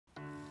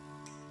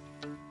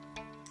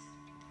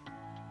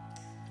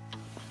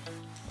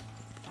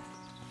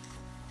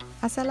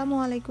আসসালামু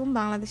আলাইকুম।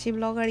 Bangladeshi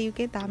blogger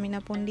UK Tahmina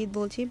পণ্ডিত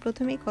বলছি।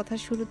 প্রথমেই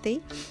কথার শুরুতেই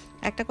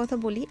একটা কথা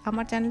বলি,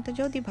 আমার চ্যানেলটা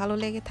যদি ভালো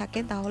লেগে থাকে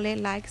তাহলে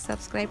লাইক,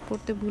 সাবস্ক্রাইব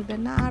করতে ভুলবেন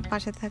না, আর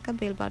পাশে থাকা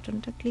বেল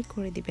বাটনটা ক্লিক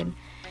করে দিবেন,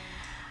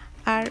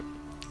 আর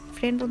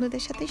ফ্রেন্ড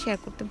বন্ধুদের সাথে শেয়ার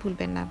করতে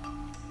ভুলবেন না।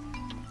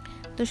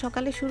 তো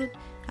সকালে শুরু,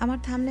 আমার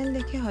থাম্বনেল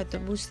দেখে হয়তো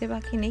বুঝতে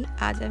বাকি নেই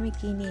আজ আমি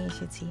কী নিয়ে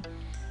এসেছি।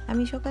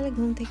 আমি সকালে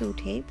ঘুম থেকে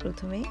উঠেই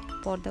প্রথমে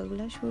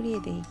পর্দাগুলো সরিয়ে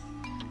দিই,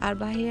 আর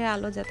বাহিরের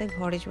আলো যাতে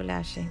ঘরে চলে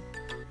আসে।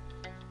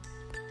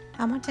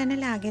 আমার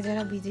চ্যানেলে আগে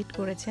যারা ভিজিট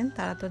করেছেন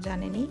তারা তো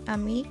জানেনই,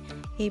 আমি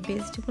এই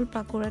ভেজিটেবল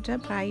পাকোড়াটা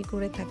প্রায়ই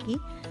করে থাকি,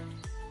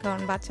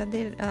 কারণ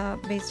বাচ্চাদের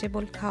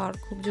ভেজিটেবল খাওয়ার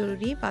খুব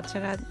জরুরি।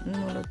 বাচ্চারা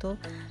মূলত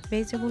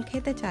ভেজিটেবল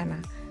খেতে চায় না,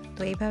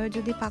 তো এইভাবে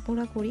যদি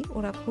পাকোড়া করি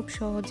ওরা খুব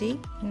সহজেই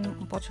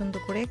পছন্দ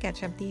করে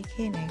ক্যাচআপ দিয়ে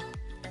খেয়ে নেয়।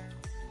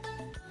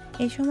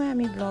 এই সময়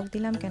আমি ব্লগ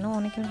দিলাম কেন,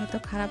 অনেকের হয়তো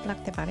খারাপ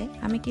লাগতে পারে।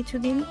 আমি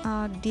কিছুদিন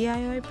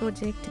ডিআইওয়াই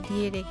প্রজেক্ট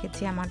দিয়ে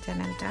রেখেছি আমার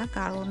চ্যানেলটা,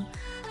 কারণ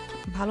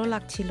ভালো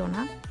লাগছিল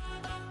না।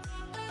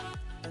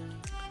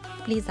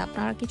 প্লিজ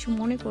আপনারা কিছু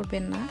মনে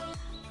করবেন না,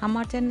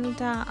 আমার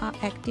চ্যানেলটা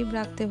অ্যাক্টিভ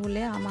রাখতে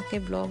হলে আমাকে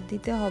ব্লগ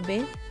দিতে হবে।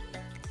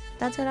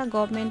 তাছাড়া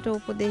গভর্নমেন্টও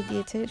উপদেশ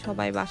দিয়েছে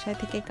সবাই বাসায়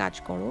থেকে কাজ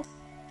করো।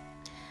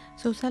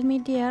 সোশ্যাল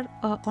মিডিয়ার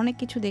অনেক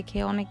কিছু দেখে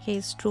অনেকে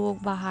স্ট্রোক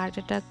বা হার্ট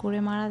অ্যাটাক করে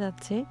মারা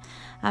যাচ্ছে।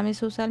 আমি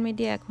সোশ্যাল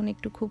মিডিয়া এখন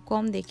একটু খুব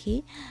কম দেখি।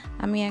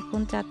 আমি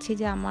এখন চাচ্ছি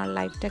যে আমার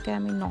লাইফটাকে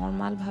আমি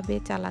নর্মালভাবে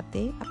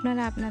চালাতে।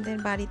 আপনারা আপনাদের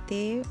বাড়িতে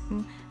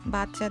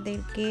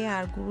বাচ্চাদেরকে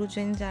আর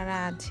গুরুজন যারা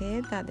আছে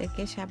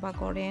তাদেরকে সেবা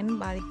করেন,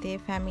 বাড়িতে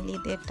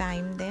ফ্যামিলিদের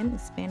টাইম দেন,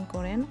 স্পেন্ড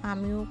করেন।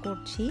 আমিও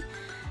করছি।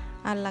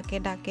 আল্লাহকে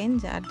ডাকেন,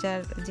 যার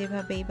যার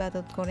যেভাবে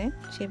ইবাদত করেন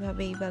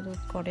সেভাবে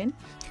ইবাদত করেন।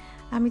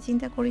 আমি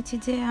চিন্তা করেছি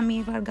যে আমি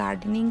এবার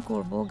গার্ডেনিং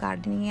করব।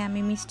 গার্ডেনিংয়ে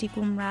আমি মিষ্টি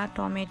কুমড়া,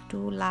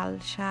 টমেটো, লাল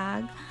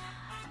শাক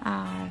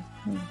আর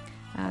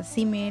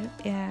সিমের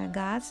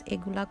গাছ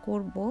এগুলা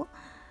করব।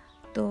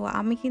 তো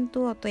আমি কিন্তু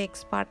অত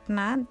এক্সপার্ট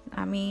না,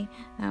 আমি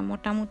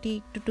মোটামুটি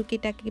একটু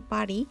টুকিটাকি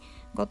পারি।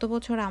 গত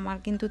বছর আমার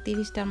কিন্তু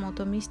 30টার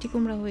মতো মিষ্টি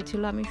কুমড়া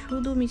হয়েছিল। আমি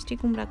শুধু মিষ্টি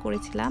কুমড়া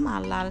করেছিলাম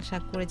আর লাল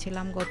শাক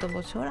করেছিলাম গত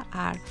বছর,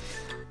 আর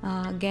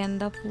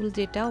গেন্দা ফুল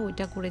যেটা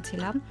ওইটা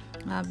করেছিলাম।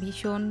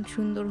 ভীষণ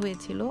সুন্দর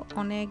হয়েছিল,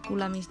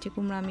 অনেকগুলা মিষ্টি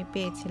কুমড়া আমি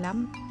পেয়েছিলাম,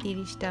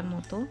 30টার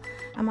মতো।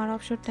 আমার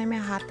অবসর টাইমে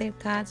হাতের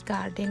কাজ,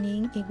 গার্ডেনিং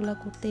এগুলো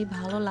করতেই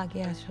ভালো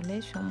লাগে। আসলে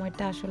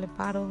সময়টা আসলে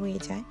পারও হয়ে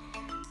যায়,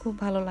 খুব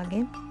ভালো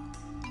লাগে।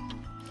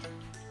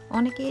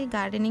 অনেকেই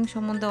গার্ডেনিং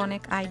সম্বন্ধে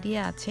অনেক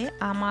আইডিয়া আছে।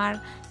 আমার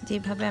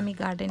যেভাবে আমি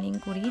গার্ডেনিং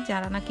করি,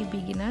 যারা নাকি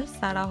বিগিনার্স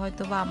তারা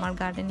হয়তো বা আমার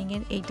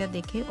গার্ডেনিংয়ের এইটা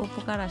দেখে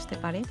উপকার আসতে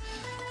পারে।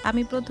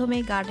 আমি প্রথমে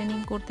গার্ডেনিং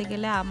করতে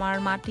গেলে আমার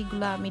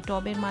মাটিগুলো, আমি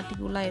টবের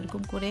মাটিগুলো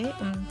এরকম করে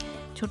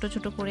ছোট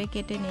ছোট করে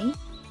কেটে নেই।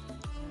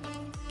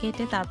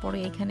 কেটে তারপরে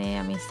এখানে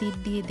আমি সিড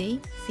দিয়ে দেই।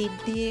 সিড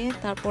দিয়ে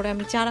তারপরে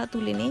আমি চারা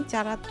তুলে নিই।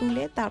 চারা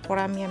তুলে তারপর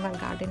আমি আমার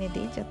গার্ডেনে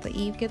দিই। যাতে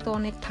ইউকে তো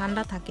অনেক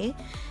ঠান্ডা থাকে,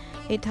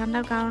 এই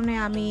ঠান্ডার কারণে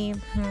আমি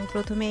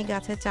প্রথমে এই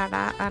গাছের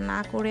চারা না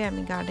করে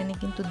আমি গার্ডেনে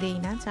কিন্তু দেই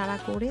না, চারা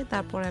করে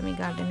তারপর আমি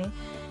গার্ডেনে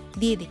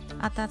দিয়ে দিই।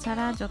 আর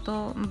তাছাড়া যত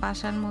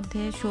বাসার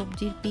মধ্যে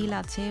সবজির পিল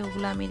আছে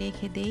ওগুলো আমি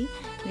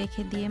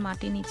রেখে দিয়ে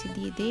মাটির নিচে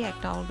দিয়ে দিই,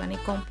 একটা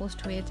অর্গানিক কম্পোস্ট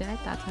হয়ে যায়।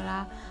 তাছাড়া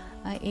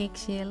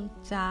এগশেল,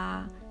 চা,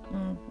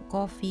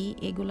 কফি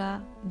এগুলা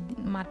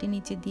মাটির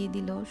নিচে দিয়ে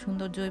দিলেও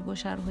সুন্দর জৈব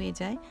সার হয়ে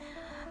যায়।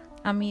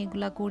 আমি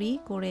এগুলা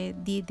করে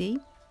দিয়ে দিই।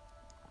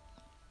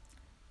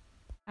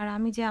 আর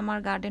আমি যে আমার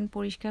গার্ডেন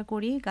পরিষ্কার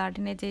করি,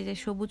 গার্ডেনে যে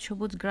সবুজ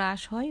সবুজ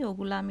গ্রাস হয়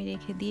ওগুলো আমি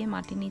রেখে দিয়ে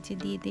মাটির নিচে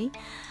দিয়ে দিই।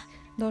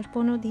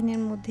 10-15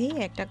 দিনের মধ্যেই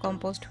একটা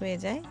কম্পোস্ট হয়ে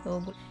যায়। তো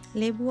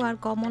লেবু আর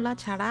কমলা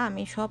ছাড়া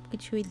আমি সব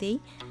কিছুই দিই।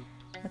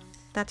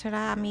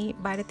 তাছাড়া আমি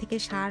বাইরে থেকে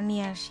সার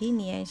নিয়ে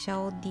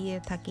এসেও দিয়ে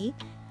থাকি।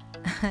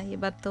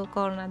 এবার তো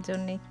করোনার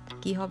জন্যে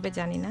কি হবে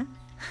জানি না।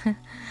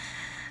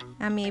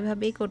 আমি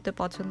এভাবেই করতে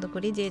পছন্দ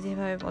করি, যে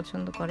যেভাবে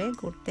পছন্দ করে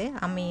করতে,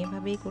 আমি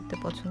এভাবেই করতে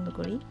পছন্দ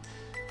করি।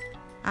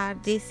 আর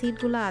যে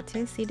সিডগুলো আছে,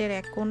 সিডের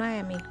এক কোনায়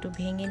আমি একটু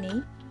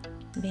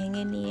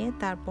ভেঙে নিয়ে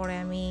তারপরে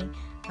আমি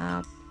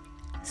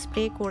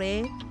স্প্রে করে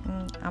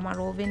আমার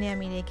ওভেনে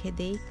আমি রেখে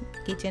দিই,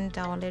 কিচেন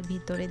টাওয়ালের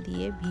ভিতরে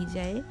দিয়ে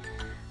ভিজায়ে।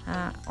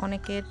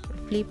 অনেকের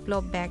ফ্লিপ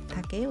ফ্লপ ব্যাগ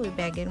থাকে, ওই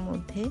ব্যাগের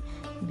মধ্যে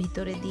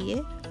ভিতরে দিয়ে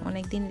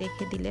অনেক দিন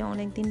রেখে দিলে,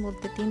 অনেক দিন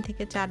বলতে 3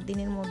 থেকে 4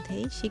 দিনের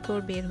মধ্যেই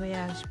শিকড় বের হয়ে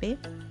আসবে।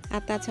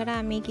 আর তাছাড়া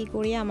আমি কি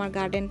করি, আমার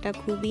গার্ডেনটা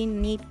খুবই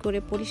নিট করে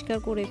পরিষ্কার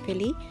করে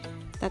ফেলি।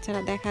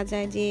 তাছাড়া দেখা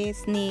যায় যে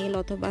স্নেল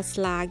অথবা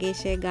স্লাগ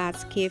এসে গাছ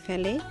খেয়ে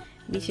ফেলে,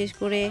 বিশেষ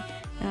করে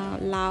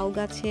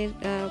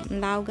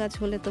লাউ গাছ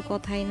হলে তো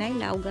কথাই নাই,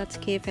 লাউ গাছ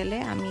খেয়ে ফেলে।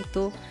 আমি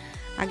তো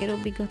আগের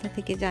অভিজ্ঞতা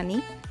থেকে জানি।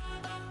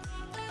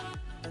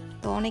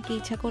 তো অনেকে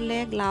ইচ্ছা করলে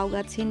লাউ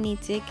গাছের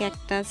নিচে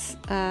ক্যাকটাস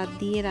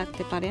দিয়ে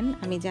রাখতে পারেন।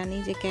 আমি জানি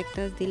যে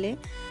ক্যাকটাস দিলে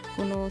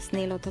কোনো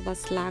স্নেল অথবা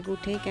স্লাগ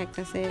উঠে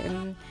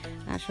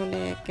আসলে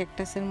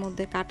ক্যাকটাসের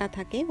মধ্যে কাঁটা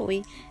থাকে, ওই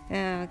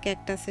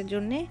ক্যাকটাসের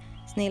জন্যে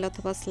স্নেল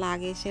অথবা স্লাগ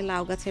এসে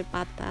লাউ গাছের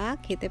পাতা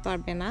খেতে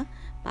পারবে না,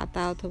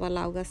 পাতা অথবা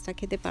লাউ গাছটা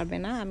খেতে পারবে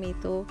না। আমি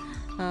তো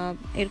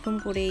এরকম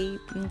করেই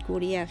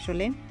করি।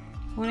 আসলে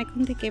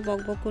অনেকক্ষণ থেকে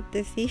বকবক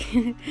করতেছি,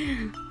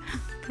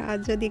 আর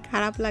যদি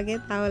খারাপ লাগে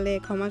তাহলে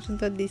ক্ষমা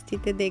সুন্দর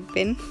দৃষ্টিতে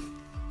দেখবেন।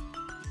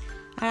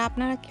 আর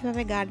আপনারা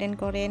কিভাবে গার্ডেন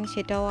করেন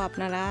সেটাও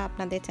আপনারা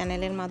আপনাদের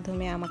চ্যানেলের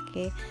মাধ্যমে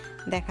আমাকে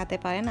দেখাতে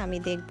পারেন, আমি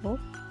দেখব।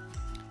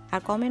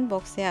 আর কমেন্ট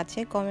বক্সে আছে,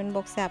 কমেন্ট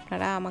বক্সে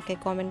আপনারা আমাকে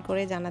কমেন্ট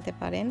করে জানাতে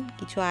পারেন,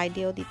 কিছু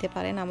আইডিয়াও দিতে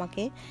পারেন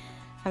আমাকে,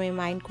 আমি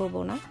মাইন্ড করব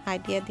না।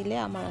 আইডিয়া দিলে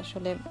আমার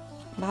আসলে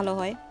ভালো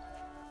হয়।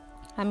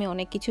 আমি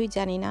অনেক কিছুই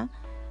জানি না,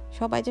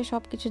 সবাই যে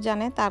সব কিছু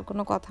জানে তার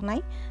কোনো কথা নাই।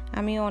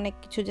 আমিও অনেক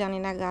কিছু জানি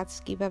না, গাছ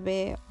কিভাবে,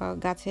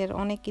 গাছের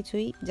অনেক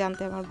কিছুই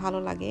জানতে আমার ভালো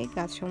লাগে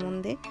গাছ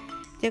সম্বন্ধে।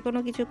 যে কোনো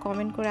কিছু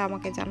কমেন্ট করে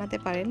আমাকে জানাতে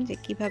পারেন যে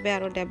কিভাবে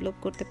আরও ডেভেলপ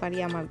করতে পারি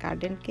আমার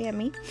গার্ডেনকে।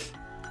 আমি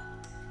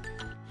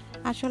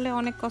আসলে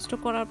অনেক কষ্ট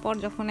করার পর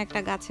যখন একটা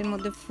গাছের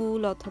মধ্যে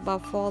ফুল অথবা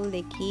ফল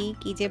দেখি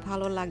কি যে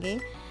ভালো লাগে।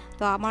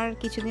 তো আমার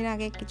কিছুদিন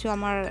আগে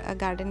আমার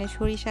গার্ডেনে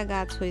সরিষা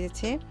গাছ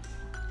হয়েছে,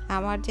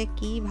 আমার যে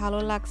কি ভালো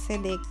লাগছে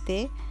দেখতে।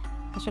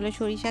 আসলে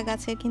সরিষা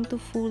গাছের কিন্তু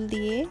ফুল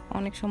দিয়ে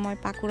অনেক সময়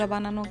পাকুড়া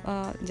বানানো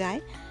যায়,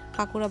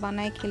 পাকুড়া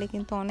বানায় খেলে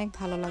কিন্তু অনেক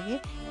ভালো লাগে,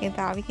 কিন্তু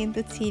আমি কিন্তু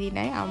ছিঁড়ি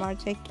নাই। আমার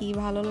যে কি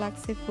ভালো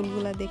লাগছে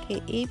ফুলগুলা দেখে।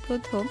 এই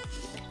প্রথম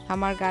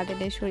আমার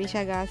গার্ডেনে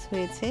সরিষা গাছ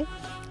হয়েছে।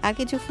 আর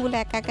কিছু ফুল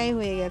একাই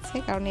হয়ে গেছে,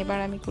 কারণ এবার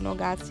আমি কোনো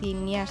গাছ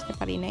নিয়ে আসতে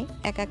পারি নাই,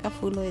 একা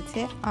ফুল হয়েছে।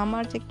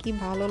 আমার যে কি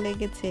ভালো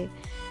লেগেছে,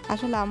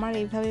 আসলে আমার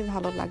এইভাবে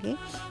ভালো লাগে।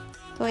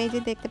 তো এই যে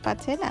দেখতে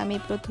পাচ্ছেন, আমি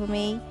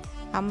প্রথমেই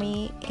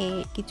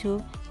কিছু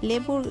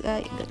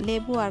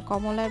লেবু আর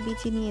কমলার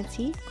বিচি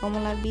নিয়েছি।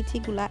 কমলার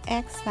বিচিগুলা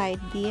এক সাইড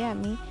দিয়ে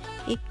আমি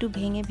একটু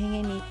ভেঙে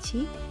নিচ্ছি।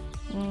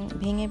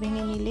 ভেঙে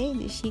নিলে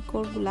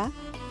শিকড়গুলা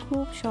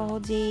খুব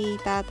সহজেই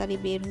তাড়াতাড়ি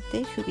বের হতে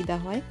সুবিধা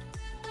হয়।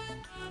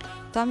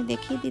 তো আমি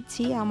দেখিয়ে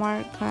দিচ্ছি আমার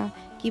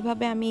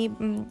কিভাবে আমি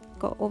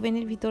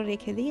ওভেনের ভিতর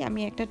রেখে দিই। আমি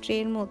একটা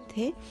ট্রের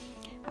মধ্যে,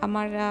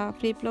 আমার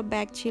ফ্লিপলপ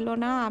ব্যাগ ছিল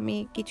না, আমি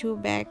কিছু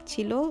ব্যাগ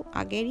ছিল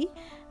আগেরই,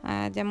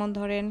 যেমন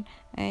ধরেন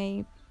এই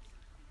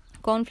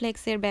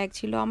কর্নফ্লেক্সের ব্যাগ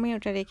ছিল, আমি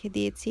ওটা রেখে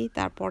দিয়েছি।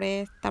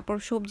 তারপর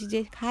সবজি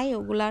যে খাই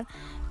ওগুলার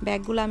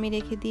ব্যাগগুলো আমি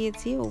রেখে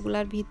দিয়েছি,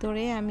 ওগুলার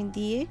ভিতরে আমি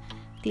দিয়ে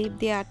ক্লিপ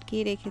দিয়ে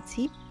আটকিয়ে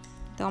রেখেছি।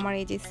 তো আমার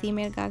এই যে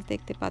সিমের গাছ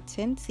দেখতে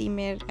পাচ্ছেন,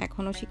 সিমের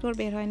এখনও শিকড়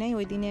বের হয় নাই,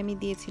 ওই দিনে আমি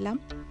দিয়েছিলাম।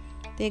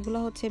 তো এগুলো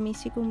হচ্ছে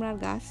মিষ্টি কুমড়ার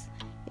গাছ।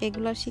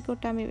 এগুলার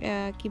শিকড়টা আমি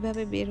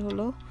কিভাবে বের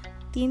হলো,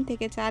 3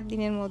 থেকে 4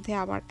 দিনের মধ্যে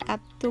আবার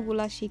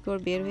এতগুলা শিকড়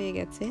বের হয়ে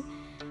গেছে।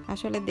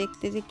 আসলে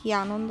দেখতে যে কি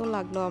আনন্দ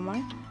লাগলো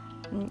আমার।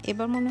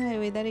 এবার মনে হয়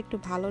ওয়েদার একটু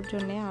ভালোর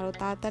জন্যে আরও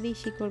তাড়াতাড়ি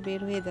শিকড়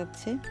বের হয়ে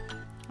যাচ্ছে।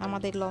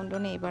 আমাদের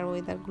লন্ডনে এবার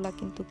ওয়েদারগুলো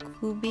কিন্তু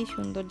খুবই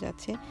সুন্দর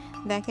যাচ্ছে।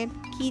 দেখেন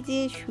কি যে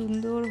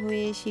সুন্দর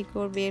হয়ে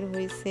শিকড় বের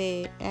হয়েছে,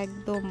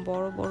 একদম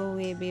বড়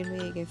হয়ে বের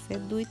হয়ে গেছে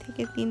 2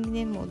 থেকে 3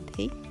 দিনের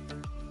মধ্যেই।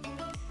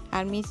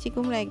 আর মিষ্টি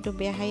কুমড়া একটু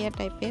বেহাইয়া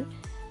টাইপের,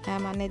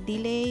 মানে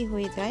দিলেই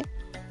হয়ে যায়।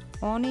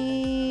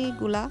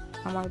 অনেকগুলা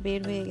আমার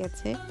বের হয়ে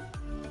গেছে,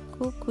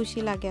 খুব খুশি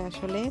লাগে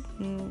আসলে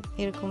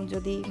এরকম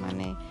যদি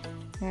মানে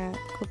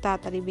খুব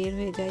তাড়াতাড়ি বের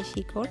হয়ে যায়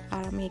শিকড়।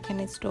 আর আমি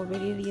এখানে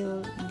স্ট্রবেরিও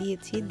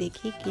দিয়েছি,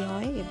 দেখি কি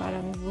হয়। এবার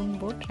আমি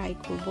বুনবো, ট্রাই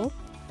করব।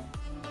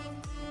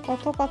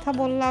 কত কথা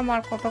বললাম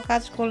আর কত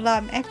কাজ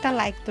করলাম, একটা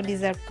লাইক তো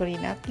ডিজার্ভ করি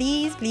না?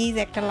 প্লিজ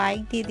একটা লাইক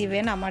দিয়ে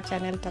দিবেন আমার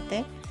চ্যানেলটাতে।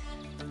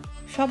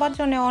 সবার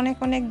জন্য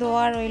অনেক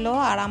দোয়া রইলো,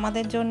 আর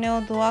আমাদের জন্যও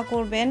দোয়া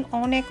করবেন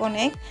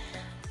অনেক।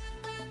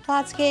 তো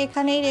আজকে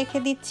এখানেই রেখে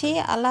দিচ্ছি,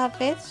 আল্লাহ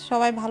হাফেজ,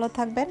 সবাই ভালো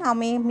থাকবেন।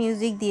 আমি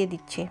মিউজিক দিয়ে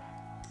দিচ্ছি।